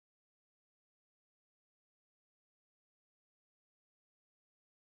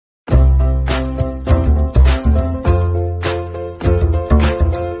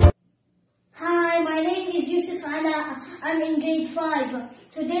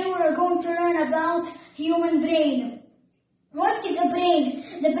Today we are going to learn about human brain. What is the brain?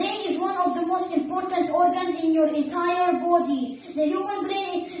 The brain is one of the most important organs in your entire body. The human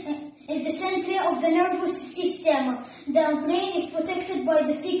brain is the center of the nervous system. The brain is protected by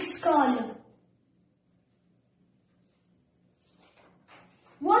the thick skull.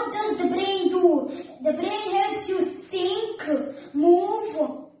 What does the brain do? The brain helps you think,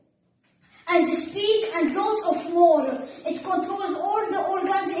 move, and speak, and lots of more. It controls all the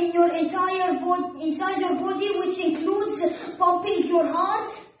organs in your entire body, inside your body, which includes pumping your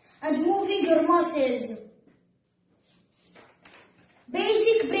heart and moving your muscles.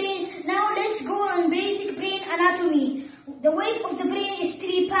 Basic brain. Now let's go on basic brain anatomy. The weight of the brain is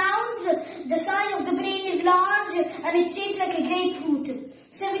 3 pounds. The size of the brain is large and it's shaped like a grapefruit.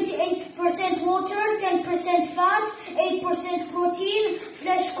 78% water, 10% fat, 8% protein,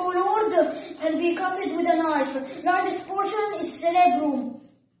 flesh colored, and be cut with a knife. Largest portion is cerebrum,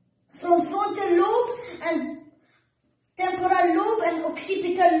 from frontal lobe and temporal lobe and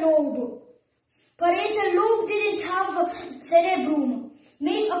occipital lobe. Parietal lobe didn't have cerebrum.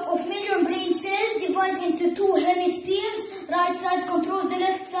 Made up of million brain cells, divided into 2 hemispheres. Right side controls the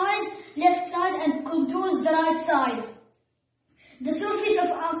left side and controls the right side. The surface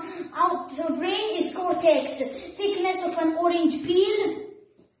of outer brain is cortex, thickness of an orange peel.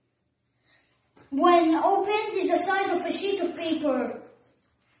 When opened, is the size of a sheet of paper.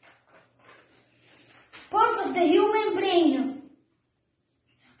 Parts of the human brain.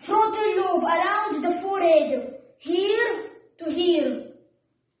 Frontal lobe around the forehead, here to here.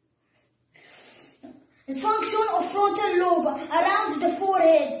 The function of frontal lobe around the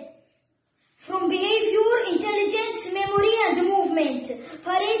forehead. From behavior, intelligence, memory and movement.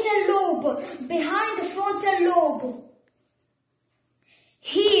 Parietal lobe, behind the frontal lobe.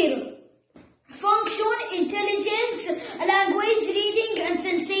 Here. Function, intelligence, language, reading and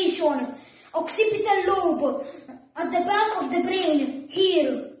sensation. Occipital lobe, at the back of the brain,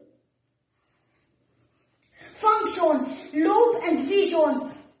 here. Function, lobe and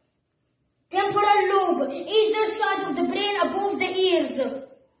vision. Temporal lobe, either side of the brain above the ears.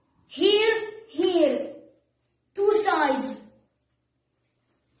 Here. 2 sides.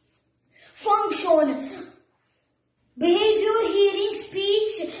 Function, behavior, hearing,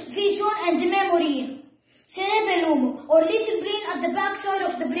 speech, vision and memory. Cerebellum, or little brain at the back side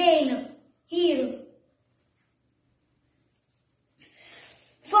of the brain. Here.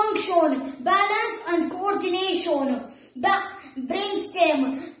 Function, balance and coordination.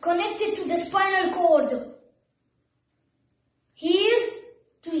 Brainstem, connected to the spinal cord. Here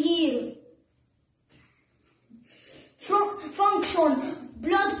to here. Function,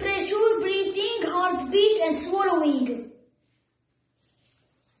 blood pressure, breathing, heartbeat and swallowing.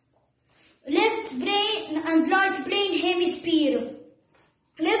 Left brain and right brain hemisphere.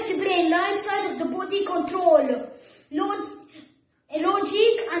 Left brain, right side of the body, control.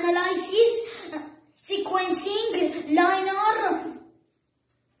 Logic, analysis, sequencing, linear,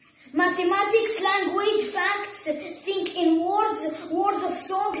 mathematics, language, facts, think in words of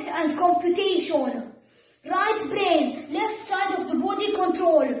songs and computation. Right brain, left side of the body,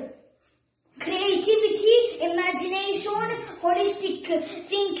 control. Creativity, imagination, holistic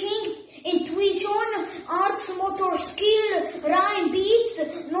thinking, intuition, arts, motor skill, rhyme, beats,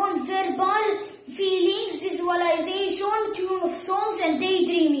 non-verbal, feelings, visualization, tune of songs and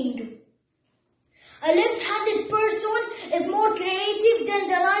daydreaming. A left-handed person is more creative than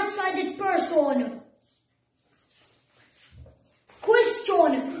the right-sided person.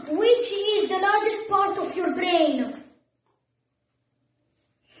 Question: which is the largest part of your brain?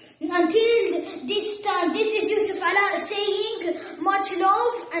 Until this time, this is Yusuf Ala saying much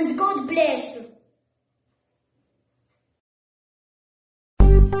love and God bless.